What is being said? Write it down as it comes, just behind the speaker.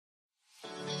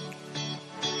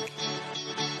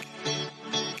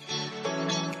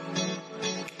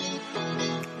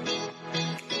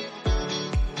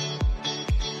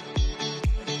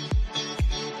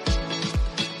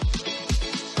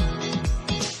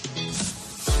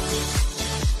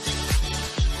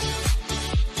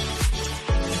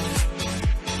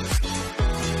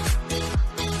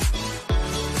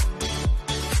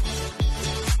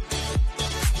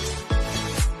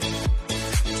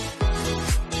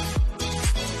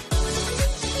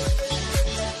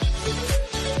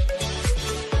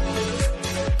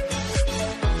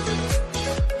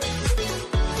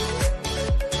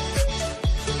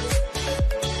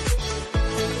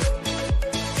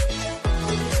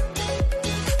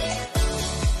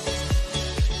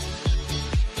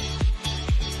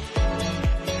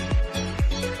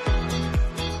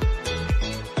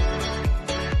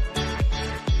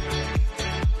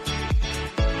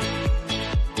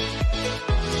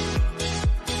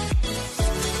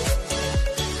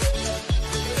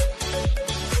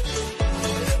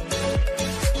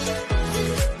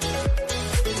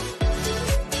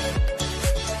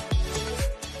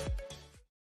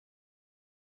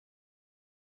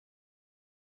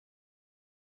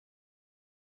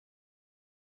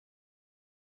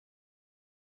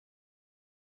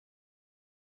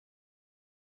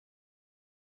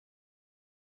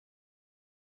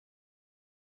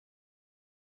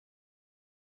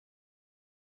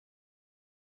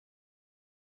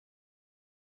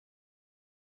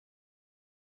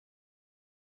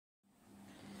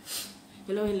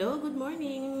Hello, good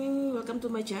morning. Welcome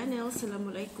to my channel.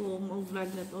 Assalamualaikum. Ang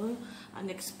vlog na to,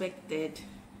 unexpected.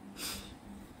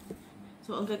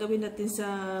 So, ang gagawin natin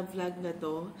sa vlog na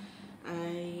to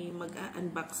ay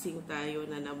mag-unboxing tayo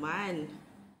na naman.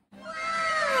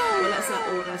 Wala sa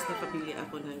oras na kabili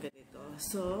ako ng ganito.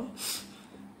 So,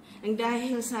 ang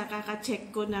dahil sa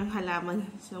kaka-check ko ng halaman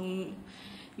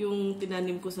yung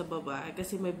tinanim ko sa baba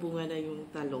kasi may bunga na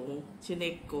yung talong.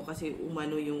 Chinek ko kasi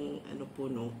umano yung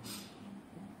puno.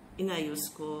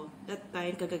 Inayos ko. That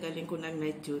time, kagagaling ko ng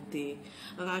night duty.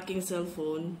 Ang aking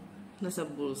cellphone, nasa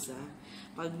bulsa.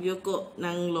 Pagyuko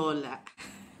ng lola,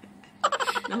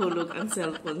 nahulog ang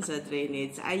cellphone sa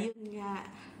drainage. Ayun nga.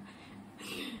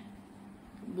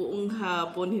 Buong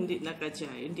hapon, hindi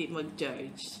naka-charge, hindi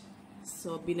mag-charge.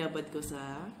 So, binabad ko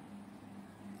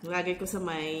lagay ko sa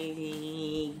may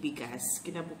bigas.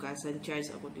 Kinabukasan, charge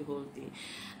ako di whole day.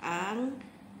 Ang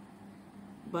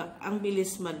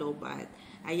bilis malobat.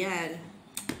 Ayan.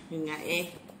 Yun nga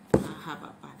haba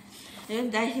pa.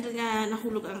 Ayan, dahil nga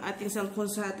nahulog ang ating cellphone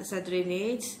sa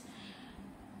drainage,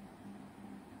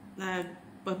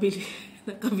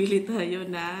 nakabili tayo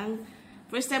ng,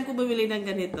 first time ko bumili ng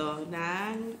ganito,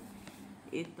 ng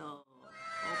ito.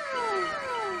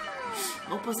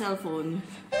 OPPO cellphone.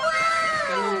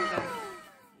 Kaluka.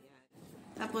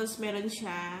 Tapos, meron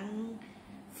siyang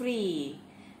free.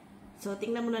 So,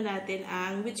 tingnan muna natin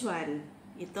ang which one.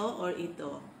 Ito or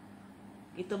ito?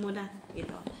 Ito muna.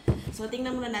 Ito. So,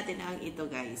 tingnan muna natin ang ito,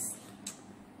 guys.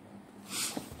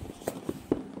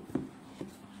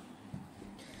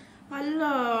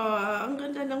 Hala! Ang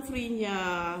ganda ng free niya.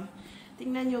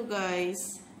 Tingnan nyo,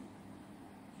 guys.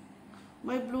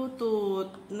 May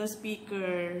Bluetooth na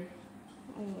speaker.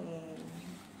 Oh.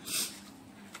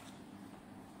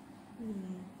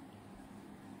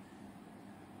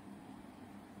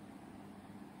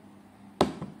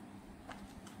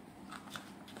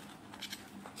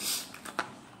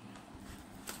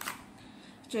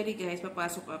 Actually guys,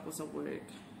 papasok ako sa work.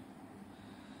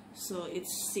 So,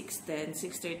 it's 6:10,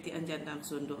 6:30 andyan na ang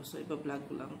sundo. So, iba-vlog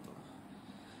ko lang to.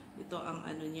 Ito ang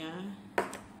ano niya.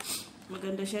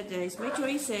 Maganda siya guys. May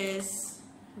choices.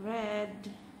 Red.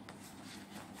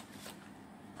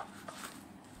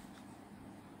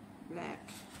 Black.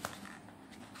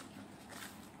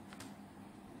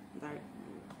 Dark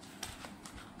blue.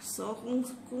 So, kung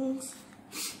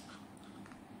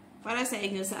para sa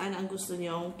inyo, saan ang gusto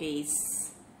nyong case?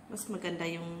 Mas maganda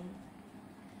yung,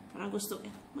 parang gusto,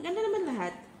 maganda naman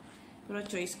lahat. Pero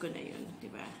choice ko na yun,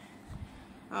 diba?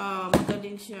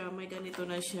 Magaling siya, may ganito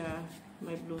na siya,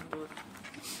 may Bluetooth.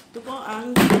 Ito po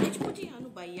ang, ano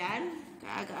ba yan?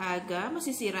 Kaaga-aga,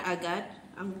 masisira agad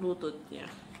ang Bluetooth niya.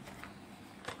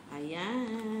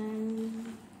 Ayan.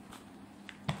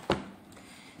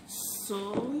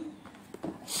 So,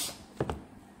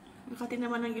 nakati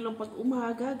naman ang ilong pag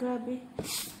umaga, grabe.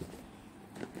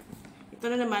 Ito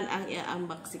na naman ang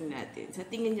i-unboxing natin. Sa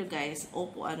tingin nyo guys,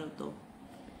 OPPO ano to?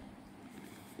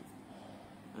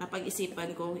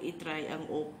 Napag-isipan kong i-try ang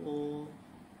OPPO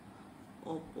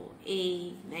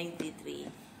A93.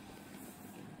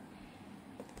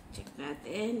 Check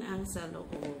natin ang sa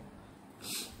loob.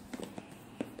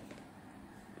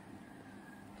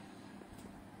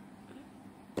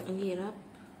 Ang hirap.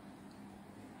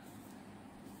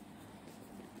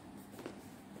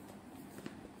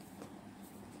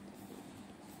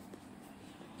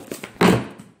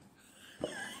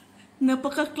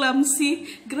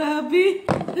 Napaka-clumsy. Grabe.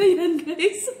 Ayan,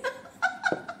 guys.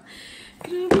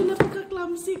 Grabe,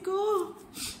 napaka-clumsy ko.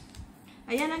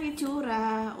 Ayan ang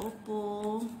itsura.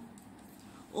 OPPO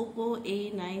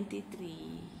A93.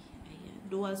 Ayan.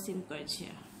 Dual SIM card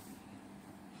siya.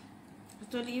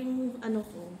 Actually, yung ano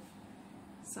ko,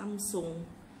 Samsung.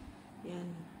 Ayan.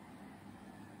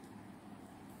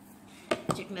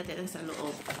 Check natin ang sa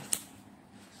loob.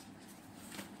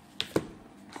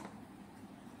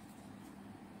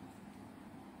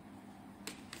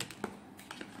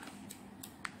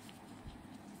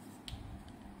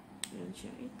 Meron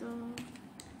siya ito.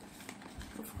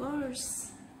 Of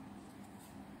course.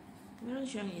 Meron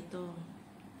siyang ito.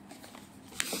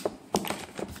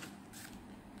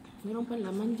 Meron pa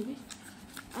laman, diba?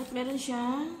 At meron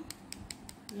siyang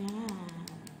yan.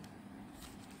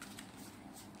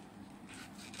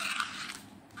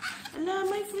 Ala,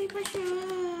 may free pa siya.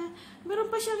 Meron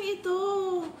pa siyang ito.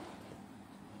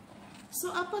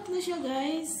 So, 4 na siya,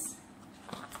 guys.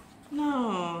 No,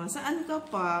 saan ka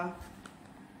pa?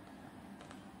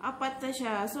 4 na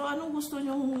siya. So, anong gusto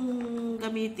nyong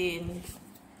gamitin?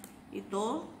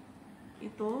 Ito?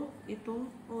 Ito? Ito?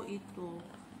 O ito?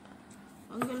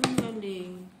 Ang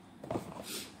galing-galing.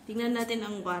 Tingnan natin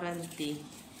ang warranty.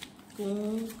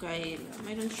 kung kailan.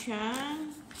 Mayroon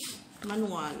siyang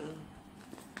manual.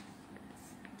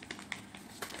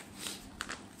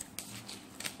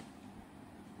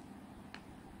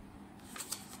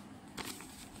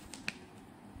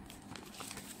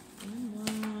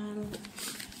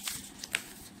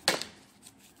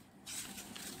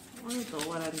 Ano ito?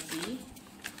 Warranty?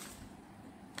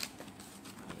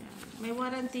 Ayan. May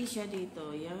warranty siya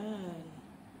dito. Yan.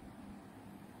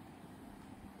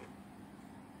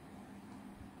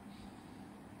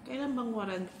 Kailan bang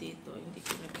warranty ito? Hindi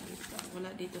ko nakikita.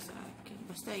 Wala dito sa akin.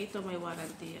 Basta ito may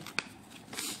warranty. Yan.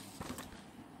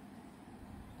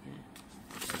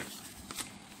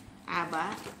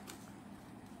 Aba.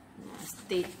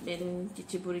 Statement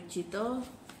chichiburichito.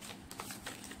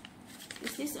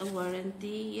 Is this a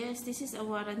warranty? Yes, this is a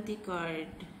warranty card.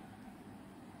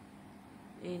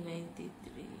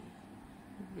 A93.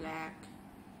 Black.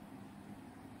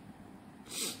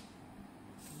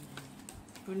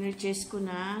 Purchase ko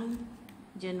ng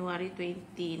January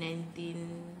 2021.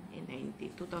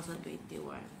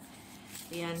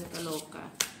 Ayan, kaloka.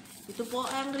 Ito po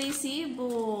ang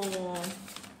resibo.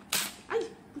 Ay!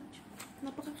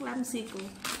 Napaka-clumsy ko.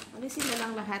 Alisin na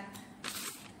lang lahat.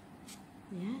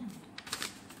 Ayan.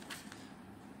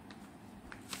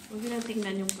 Huwag nyo lang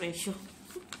tingnan yung presyo.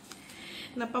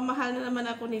 Napamahal na naman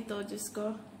ako nito. Diyos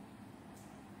ko.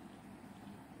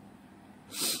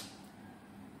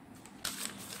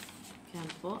 Yan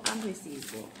po ang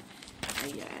resibo.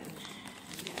 Ayan.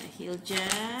 Dahil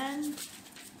dyan,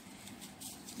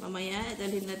 mamaya,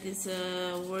 dalhin natin sa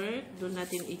work. Doon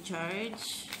natin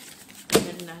i-charge.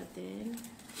 Ayan natin.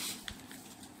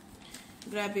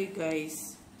 Grabe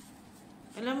guys.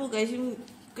 Alam mo guys, yung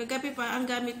kagabi pa ang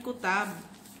gamit ko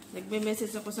tab.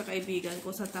 Nagme-message ako sa kaibigan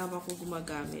ko sa tab ako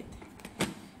gumagamit.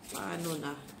 Paano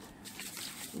na?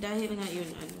 Dahil nga yun,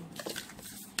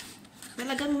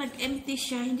 talagang nag-empty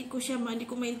siya. Hindi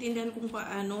ko maintindihan kung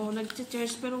paano.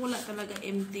 Nag-charge pero wala talaga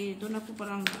empty. Doon ako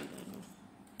parang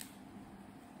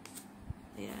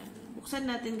Ayan. Buksan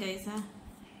natin guys ha.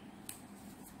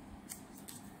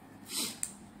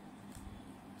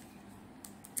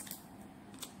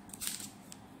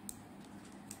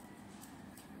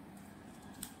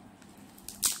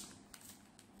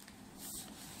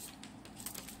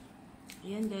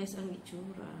 Ayan guys ang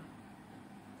itsura.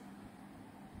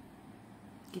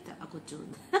 Kita ako dyan.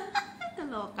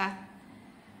 Kaloka.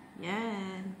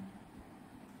 Yan.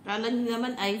 Kala nyo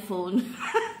naman iPhone.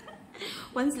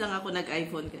 Once lang ako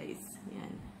nag-iPhone guys.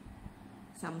 Yan.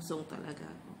 Samsung talaga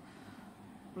ako.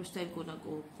 First time ko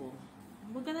nag-OPPO.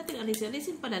 Huwag na natin alisin.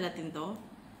 Alisin pa na natin to.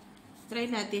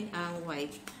 Try natin ang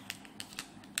white.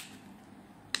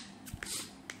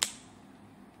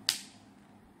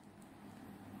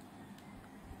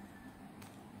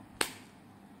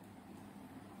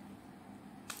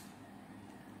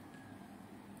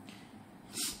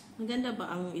 Maganda ba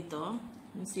ang ito?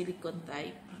 Yung silicone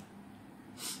type.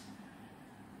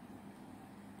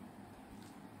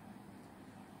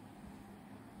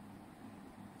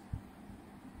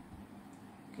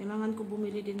 Kailangan ko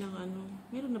bumili din ng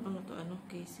meron na bang ito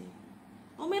casing?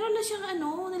 Oh, meron na siyang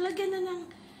nilagyan na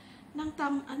ng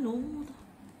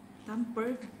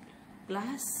tempered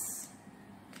glass.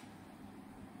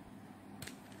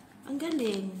 Ang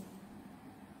galing.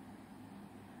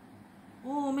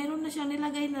 Oh, meron na siyang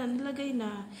nilagay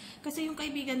na. Kasi yung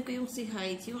kaibigan ko yung si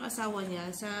Heights, yung asawa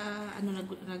niya sa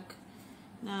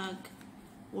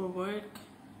nag-work.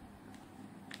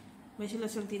 May sila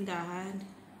siyang tindahan.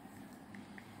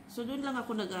 So doon lang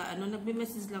ako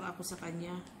nagme-message lang ako sa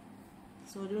kanya.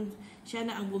 So doon siya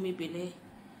na ang bumibili.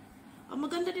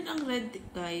 Maganda din ang red,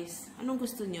 guys. Anong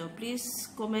gusto niyo? Please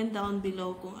comment down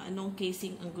below kung anong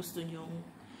casing ang gusto niyo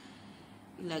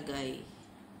ilagay.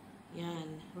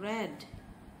 Yan, red.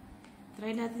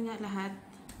 Try natin nga lahat.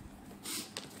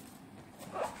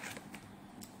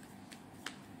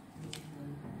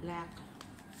 Black.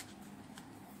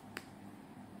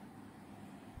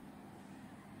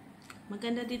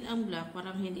 Maganda din ang black,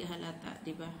 parang hindi halata,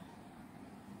 di ba?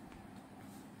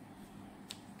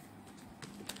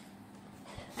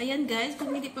 Ayan guys,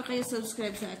 kung hindi pa kayo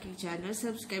subscribe sa aking channel,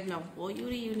 subscribe lang po.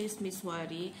 Yuriyunis Miss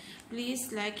Wari. Please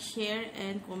like, share,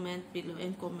 and comment below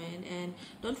and comment. And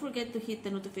don't forget to hit the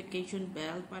notification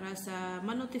bell para sa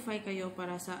ma-notify kayo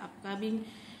para sa upcoming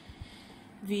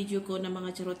video ko na mga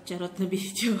charot-charot na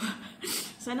video.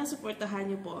 Sana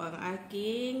supportahan niyo po ang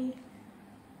aking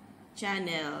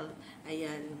channel.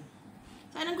 Ayan.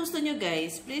 Saan ang gusto nyo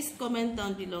guys? Please comment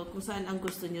down below kung saan ang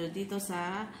gusto nyo dito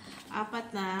sa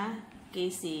apat na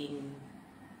casing.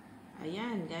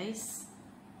 Ayan, guys.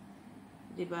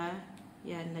 'Di ba?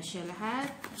 Yan na siya lahat.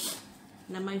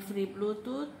 Na may free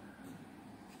Bluetooth,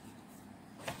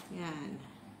 Yan.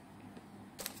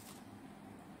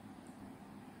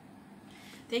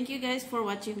 Thank you guys for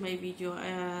watching my video.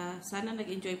 Sana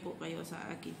nag-enjoy po kayo sa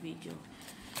aking video.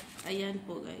 Ayan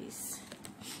po guys.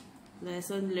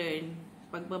 Lesson learned.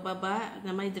 Pagbababa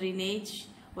na may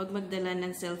drainage, huwag magdala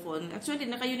ng cellphone.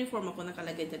 Actually, naka-uniform ako,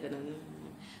 nakalagay na ganun.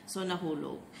 So,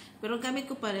 nahulog. Pero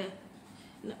gamit ko pa,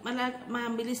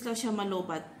 mabilis lang siya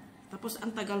malobat. Tapos,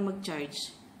 ang tagal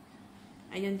mag-charge.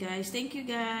 Ayun guys. Thank you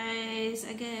guys.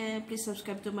 Again, please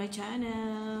subscribe to my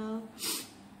channel.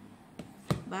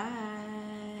 Bye.